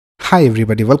Hi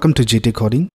everybody, welcome to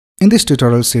GTCoding. In this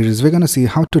tutorial series, we're going to see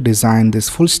how to design this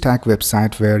full stack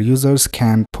website where users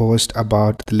can post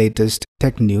about the latest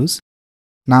tech news.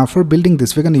 Now for building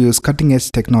this, we're going to use cutting edge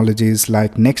technologies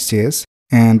like Next.JS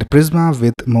and Prisma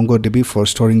with MongoDB for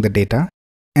storing the data.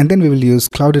 And then we will use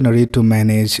Cloudinary to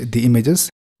manage the images.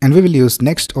 And we will use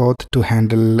NextAuth to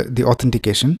handle the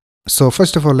authentication. So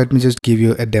first of all, let me just give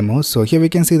you a demo. So here we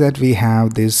can see that we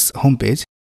have this homepage.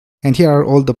 And here are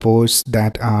all the posts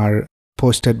that are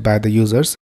posted by the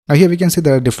users. Now here we can see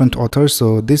there are different authors.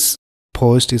 So this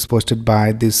post is posted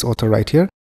by this author right here.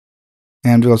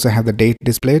 And we also have the date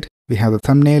displayed. We have the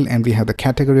thumbnail and we have the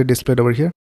category displayed over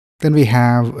here. Then we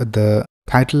have the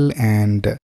title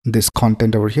and this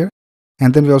content over here.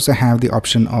 And then we also have the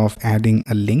option of adding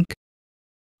a link.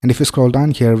 And if you scroll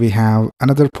down here, we have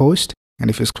another post. And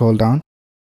if you scroll down,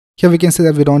 here we can see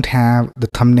that we don't have the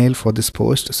thumbnail for this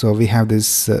post. So we have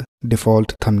this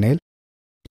default thumbnail.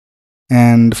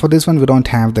 And for this one, we don't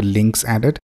have the links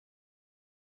added.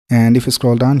 And if you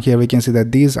scroll down here, we can see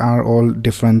that these are all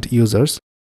different users.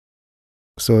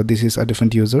 So this is a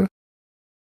different user.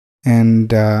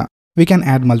 And we can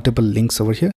add multiple links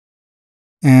over here.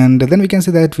 And then we can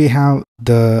see that we have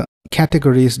the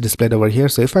categories displayed over here.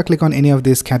 So if I click on any of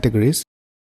these categories,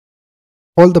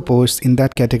 all the posts in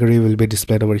that category will be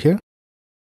displayed over here.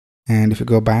 And if you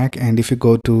go back and if you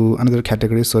go to another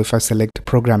category, so if I select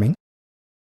programming,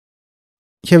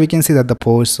 here we can see that the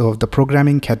posts of the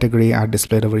programming category are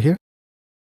displayed over here.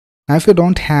 Now if you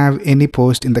don't have any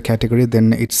post in the category,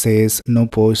 then it says no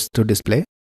post to display.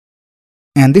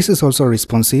 And this is also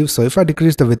responsive. So if I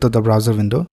decrease the width of the browser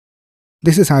window,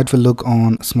 this is how it will look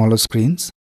on smaller screens.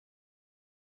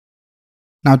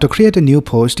 Now to create a new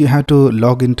post, you have to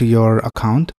log into your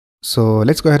account. So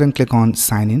let's go ahead and click on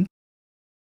sign in.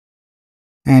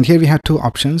 And here we have two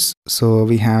options. So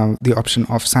we have the option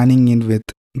of signing in with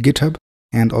GitHub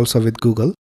and also with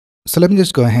Google. So let me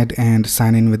just go ahead and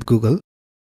sign in with Google.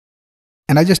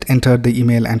 And I just entered the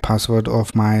email and password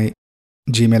of my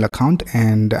Gmail account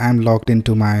and I'm logged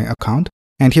into my account.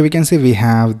 And here we can see we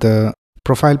have the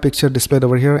profile picture displayed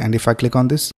over here. And if I click on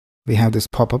this, we have this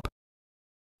pop-up.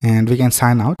 And we can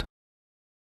sign out.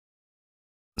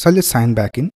 So I'll just sign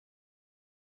back in.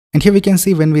 And here we can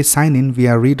see when we sign in, we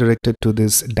are redirected to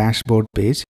this dashboard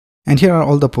page. And here are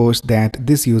all the posts that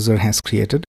this user has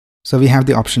created. So we have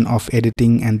the option of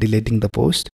editing and deleting the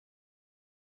post.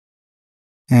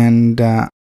 And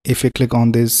if we click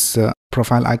on this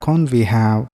profile icon, we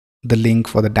have the link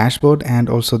for the dashboard and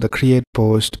also the create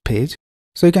post page.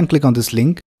 So you can click on this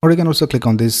link or you can also click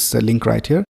on this link right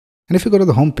here. And if you go to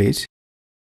the home page,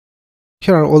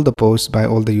 here are all the posts by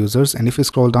all the users. And if you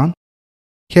scroll down,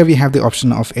 here we have the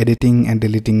option of editing and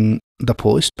deleting the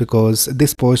post because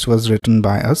this post was written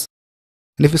by us.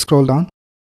 And if you scroll down,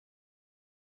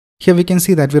 here we can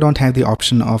see that we don't have the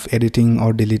option of editing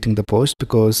or deleting the post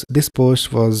because this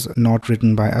post was not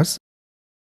written by us.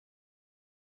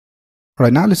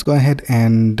 Right now, let's go ahead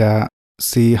and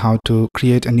see how to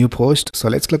create a new post. So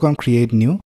let's click on create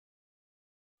new.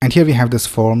 And here we have this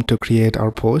form to create our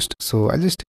post. So I'll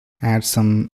just add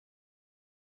some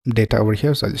data over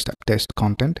here. So I'll just type test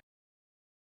content.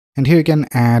 And here you can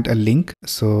add a link.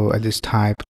 So I'll just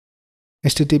type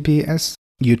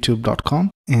https://youtube.com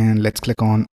and let's click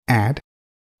on add.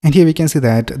 And here we can see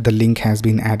that the link has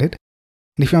been added.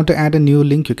 And if you want to add a new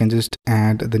link, you can just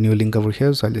add the new link over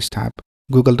here. So I'll just type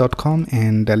google.com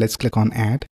and let's click on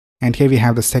add. And here we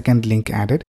have the second link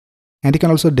added. And you can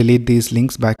also delete these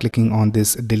links by clicking on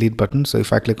this delete button. So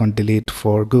if I click on delete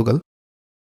for Google,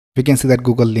 we can see that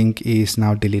Google link is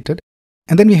now deleted.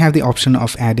 And then we have the option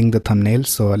of adding the thumbnail.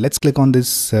 So let's click on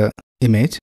this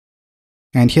image.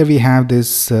 And here we have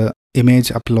this image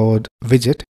upload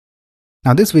widget.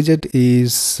 Now this widget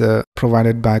is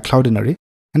provided by Cloudinary.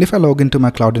 And if I log into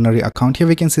my Cloudinary account, here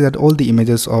we can see that all the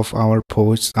images of our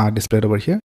posts are displayed over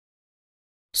here.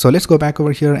 So let's go back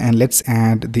over here and let's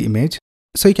add the image.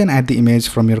 So you can add the image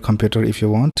from your computer if you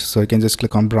want. So you can just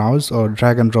click on browse or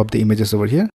drag and drop the images over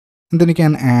here. And then you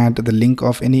can add the link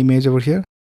of any image over here.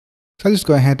 So I'll just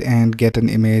go ahead and get an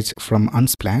image from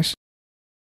Unsplash.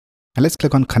 And let's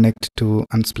click on connect to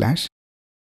Unsplash.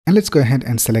 And let's go ahead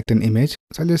and select an image.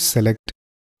 So I'll just select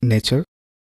nature.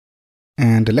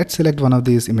 And let's select one of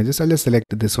these images. I'll just select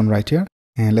this one right here.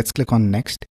 And let's click on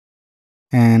next.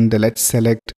 And let's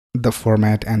select the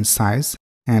format and size.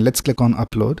 And let's click on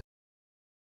upload.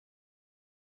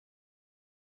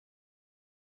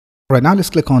 Right now, let's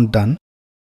click on done.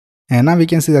 And now we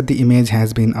can see that the image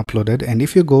has been uploaded. And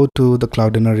if you go to the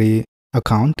Cloudinary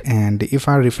account and if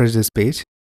I refresh this page,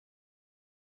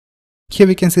 here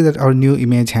we can see that our new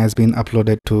image has been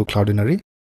uploaded to Cloudinary.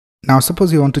 Now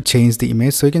suppose you want to change the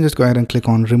image, so you can just go ahead and click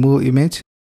on remove image.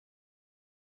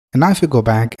 And now if you go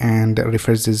back and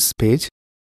refresh this page,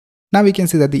 now we can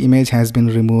see that the image has been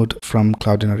removed from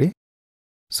Cloudinary.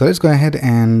 So let's go ahead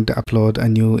and upload a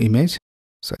new image.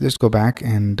 So just go back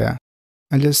and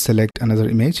I'll just select another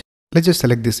image. Let's just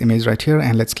select this image right here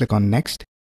and let's click on next.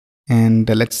 And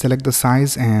let's select the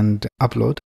size and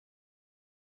upload.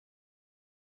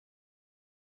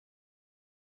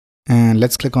 And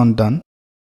let's click on done.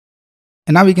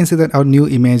 And now we can see that our new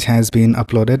image has been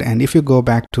uploaded. And if you go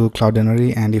back to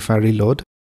Cloudinary and if I reload,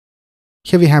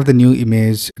 here we have the new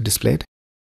image displayed.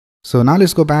 So now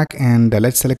let's go back and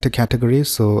let's select a category.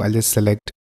 So I'll just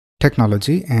select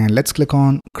technology and let's click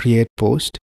on create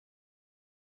post.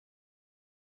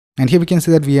 And here we can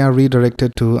see that we are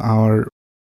redirected to our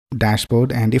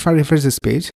dashboard. And if I refresh this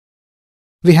page,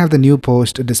 we have the new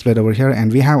post displayed over here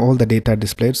and we have all the data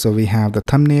displayed. So we have the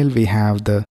thumbnail, we have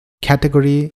the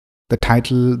category, the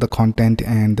title, the content,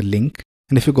 and the link.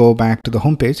 And if you go back to the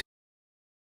home page,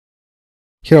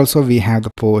 here also we have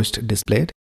the post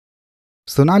displayed.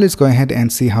 So now let's go ahead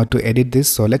and see how to edit this.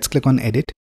 So let's click on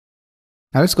edit.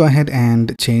 Now let's go ahead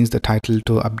and change the title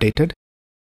to updated.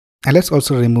 And let's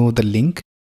also remove the link.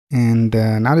 And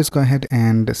now let's go ahead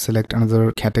and select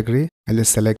another category. I'll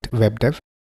just select web dev.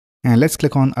 And let's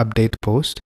click on update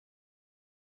post.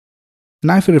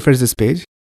 Now if you refresh this page,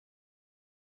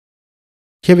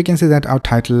 here we can see that our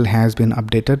title has been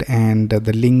updated and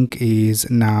the link is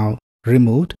now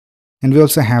removed. And we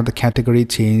also have the category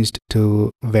changed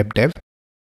to web dev.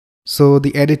 So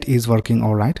the edit is working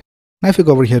all right. Now if you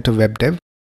go over here to web dev,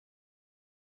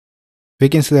 we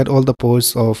can see that all the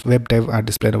posts of web dev are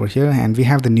displayed over here and we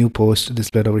have the new post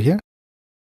displayed over here.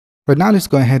 But now let's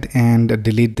go ahead and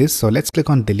delete this. So let's click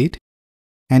on delete.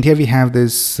 And here we have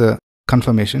this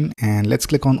confirmation and let's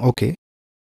click on OK.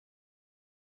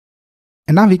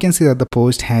 And now we can see that the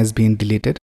post has been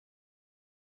deleted.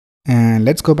 And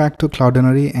let's go back to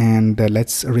Cloudinary and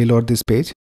let's reload this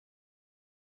page.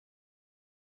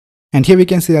 And here we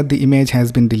can see that the image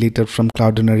has been deleted from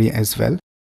Cloudinary as well.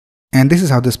 And this is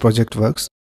how this project works.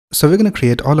 So we're going to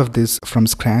create all of this from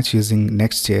scratch using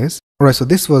Next.js. Alright, so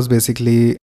this was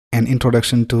basically an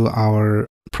introduction to our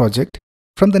project.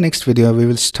 From the next video, we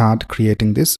will start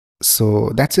creating this.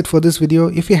 So that's it for this video.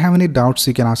 If you have any doubts,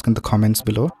 you can ask in the comments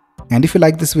below. And if you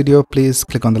like this video, please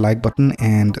click on the like button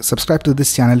and subscribe to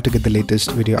this channel to get the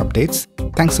latest video updates.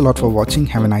 Thanks a lot for watching.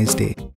 Have a nice day.